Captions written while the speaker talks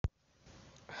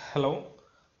Hello,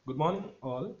 good morning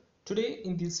all. Today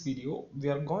in this video we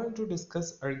are going to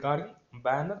discuss regarding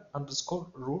banner underscore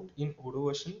root in Odoo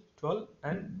version 12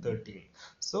 and 13.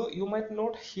 So you might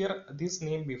not hear this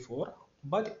name before,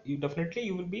 but you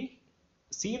will be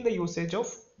seeing the usage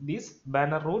of this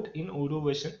banner root in Odoo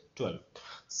version 12.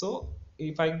 So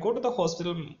if I go to the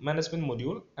hospital management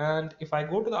module and if I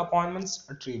go to the appointments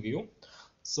tree view,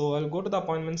 so I'll go to the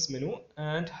appointments menu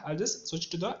and I'll just switch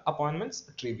to the appointments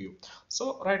tree view.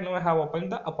 So right now I have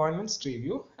opened the appointments tree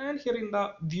view, and here in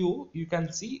the view you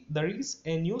can see there is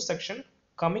a new section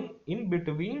coming in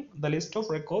between the list of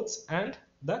records and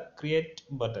the create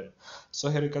button.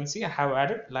 So here you can see I have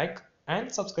added like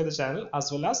and subscribe the channel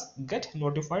as well as get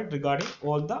notified regarding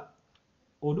all the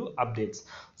Odoo updates.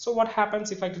 So what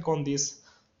happens if I click on this?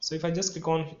 So if I just click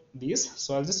on this,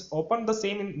 so I'll just open the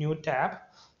same in new tab.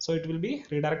 So it will be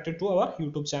redirected to our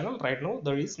YouTube channel. Right now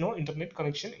there is no internet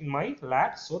connection in my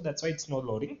lab, so that's why it's not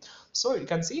loading. So you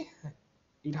can see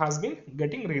it has been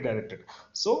getting redirected.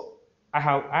 So I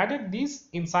have added these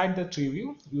inside the tree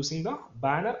view using the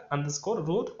banner underscore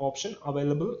root option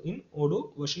available in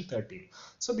Odoo version 13.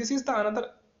 So this is the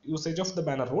another usage of the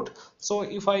banner root. So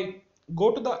if I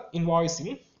go to the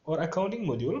invoicing or accounting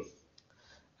module,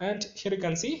 and here you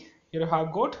can see here you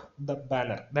have got the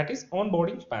banner, that is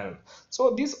onboarding panel.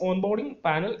 So this onboarding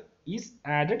panel is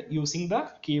added using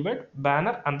the keyword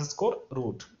banner underscore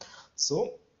root.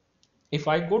 So if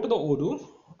I go to the Odoo,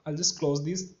 I'll just close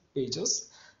these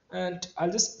pages and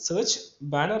I'll just search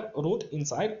banner root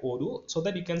inside Odoo so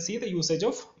that you can see the usage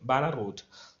of banner root.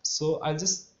 So I'll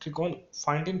just click on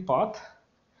find in path,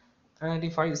 and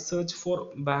if I search for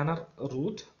banner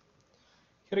root,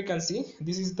 here you can see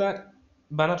this is the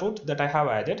banner root that I have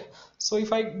added. So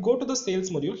if I go to the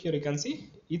sales module, here you can see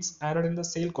it's added in the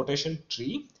sale quotation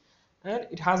tree, and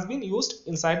it has been used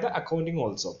inside the accounting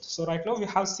also. So right now we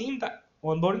have seen the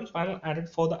onboarding panel added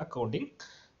for the accounting,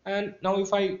 and now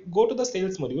if I go to the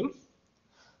sales module,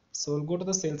 so I'll go to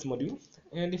the sales module,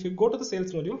 and if you go to the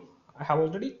sales module, I have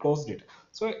already closed it.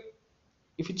 So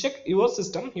if you check your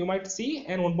system, you might see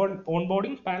an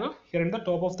onboarding panel here in the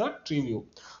top of the tree view.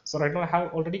 So right now I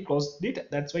have already closed it,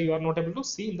 that's why you are not able to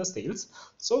see in the sales.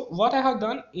 So what I have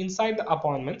done inside the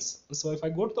appointments, so if I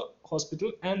go to the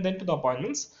hospital and then to the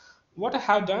appointments, what I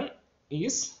have done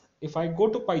is if I go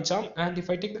to PyCharm and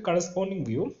if I take the corresponding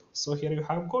view, so here you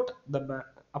have got the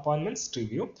appointments tree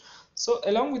view. So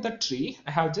along with the tree,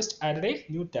 I have just added a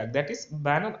new tag, that is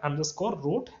banner underscore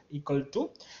root equal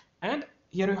to, and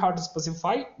here you have to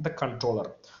specify the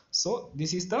controller. So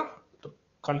this is the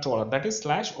controller, that is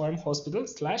 /om hospital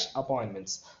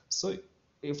 /appointments. So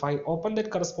if I open that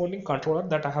corresponding controller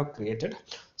that I have created,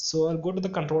 so I'll go to the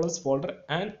controllers folder,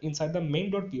 and inside the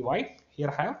main.py,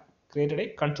 here I have created a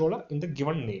controller in the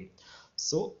given name.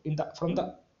 So in the from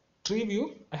the tree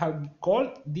view, I have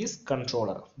called this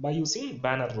controller by using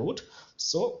banner root.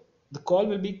 So the call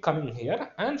will be coming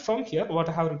here, and from here what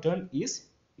I have returned is,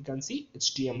 you can see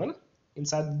HTML.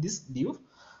 Inside this div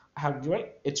I have given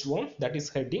h1, that is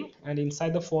heading, and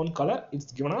inside the font color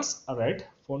it's given us a red.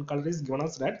 Font color is given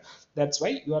us red, that's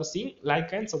why you are seeing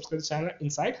like and subscribe channel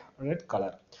inside red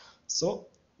color. So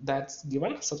that's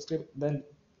given subscribe, then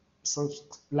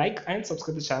like and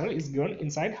subscribe the channel is given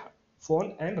inside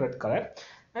font and red color.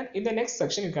 And in the next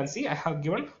section you can see I have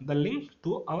given the link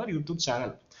to our YouTube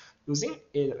channel using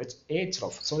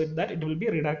ahref, so that it will be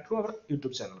redirected to our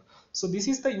YouTube channel. So this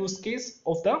is the use case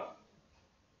of the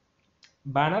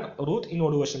banner root in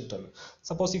Odoo version 12.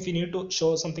 Suppose if you need to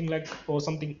show something like, or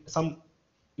something,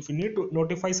 if you need to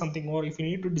notify something, or if you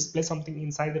need to display something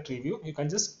inside the tree view, you can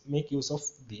just make use of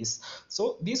these.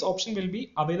 So this option will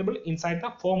be available inside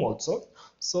the form also.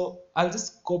 So I'll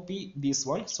just copy this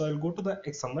one. So I'll go to the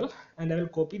XML and I will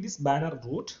copy this banner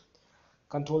root,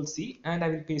 Control C, and I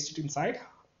will paste it inside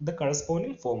the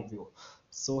corresponding form view.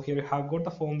 So here you have got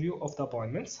the form view of the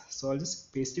appointments. So I'll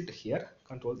just paste it here,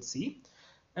 Control C,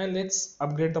 and let's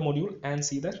upgrade the module and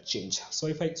see the change. So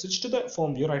if I switch to the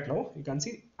form view right now, you can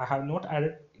see I have not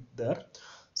added it there.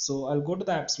 So I'll go to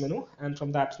the apps menu, and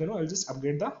from the apps menu I'll just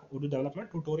upgrade the Odoo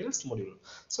development tutorials module.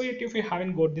 So if you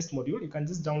haven't got this module, you can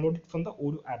just download it from the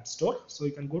Odoo app store. So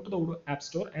you can go to the Odoo app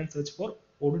store and search for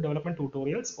Odoo development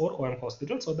tutorials or OM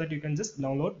hospital, so that you can just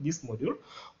download this module.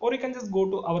 Or you can just go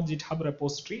to our GitHub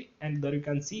repository, and there you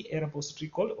can see a repository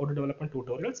called Odoo development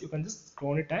tutorials. You can just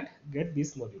clone it and get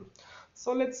this module.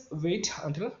 So let's wait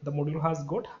until the module has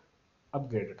got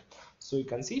upgraded. So you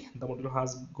can see the module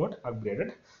has got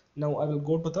upgraded. Now I will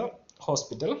go to the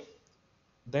hospital,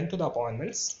 then to the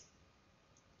appointments,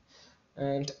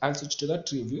 and I'll switch to the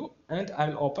tree view, and I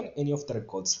will open any of the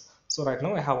records. So right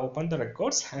now I have opened the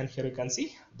records, and here you can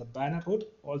see the banner root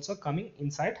also coming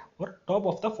inside or top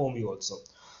of the form view also.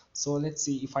 So let's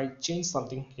see if I change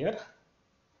something here.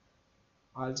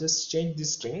 I'll just change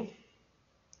this string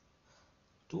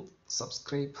to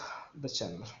the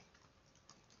channel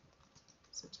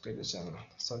subscribe the channel.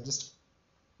 So I'll just,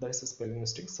 there is a spelling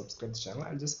mistake, subscribe the channel,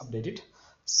 I'll just update it.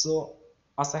 So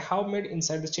as I have made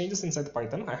inside the changes inside the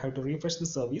Python, I have to refresh the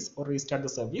service or restart the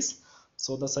service.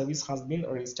 So the service has been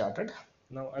restarted.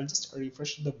 Now I'll just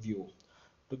refresh the view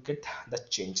to get the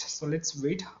change. So let's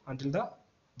wait until the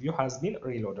view has been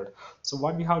reloaded. So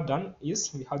what we have done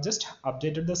is we have just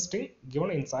updated the string given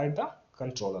inside the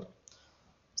controller.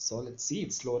 So let's see,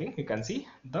 it's loading. You can see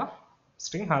the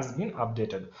string has been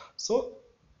updated. So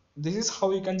this is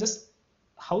how you can just,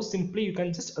 how simply you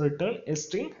can just return a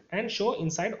string and show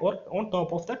inside or on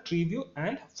top of the tree view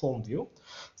and form view.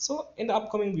 So in the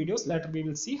upcoming videos later we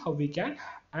will see how we can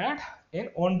add an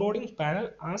onboarding panel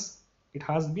as it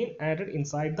has been added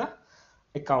inside the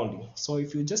accounting. So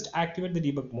if you just activate the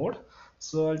debug mode,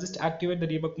 so I'll just activate the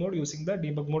debug mode using the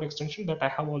debug mode extension that I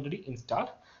have already installed.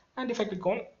 And if I click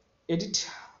on edit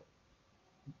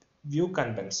view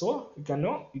content, so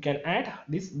you can add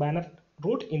this banner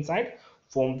root inside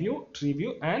form view, tree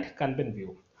view and content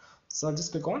view. So I'll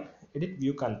just click on edit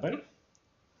view content,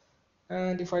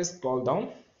 and if I scroll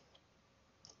down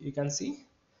you can see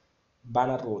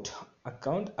banner root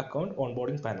account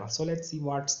onboarding panel. So let's see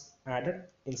what's added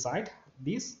inside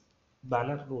this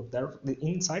banner root there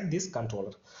inside this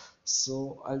controller.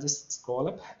 So I'll just scroll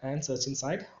up and search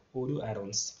inside Odoo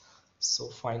add-ons. So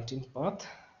find in path,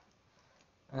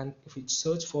 and if we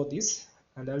search for this,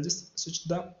 and I'll just switch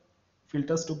the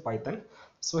filters to Python.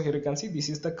 So here you can see this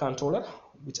is the controller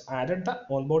which added the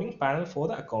onboarding panel for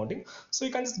the accounting. So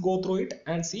you can just go through it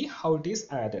and see how it is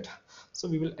added. So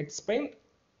we will explain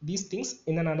these things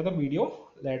in another video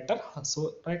later.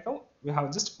 So right now we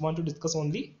have just want to discuss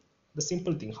only the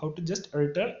simple thing, how to just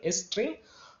return a string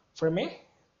from a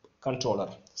controller.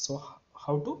 So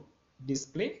how to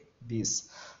display this.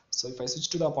 So if I switch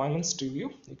to the appointments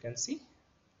view, you can see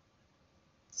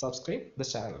subscribe the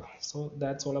channel. So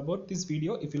that's all about this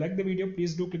video. If you like the video,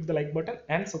 please do click the like button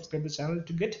and subscribe the channel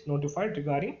to get notified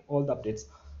regarding all the updates.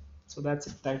 So that's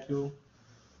it. Thank you.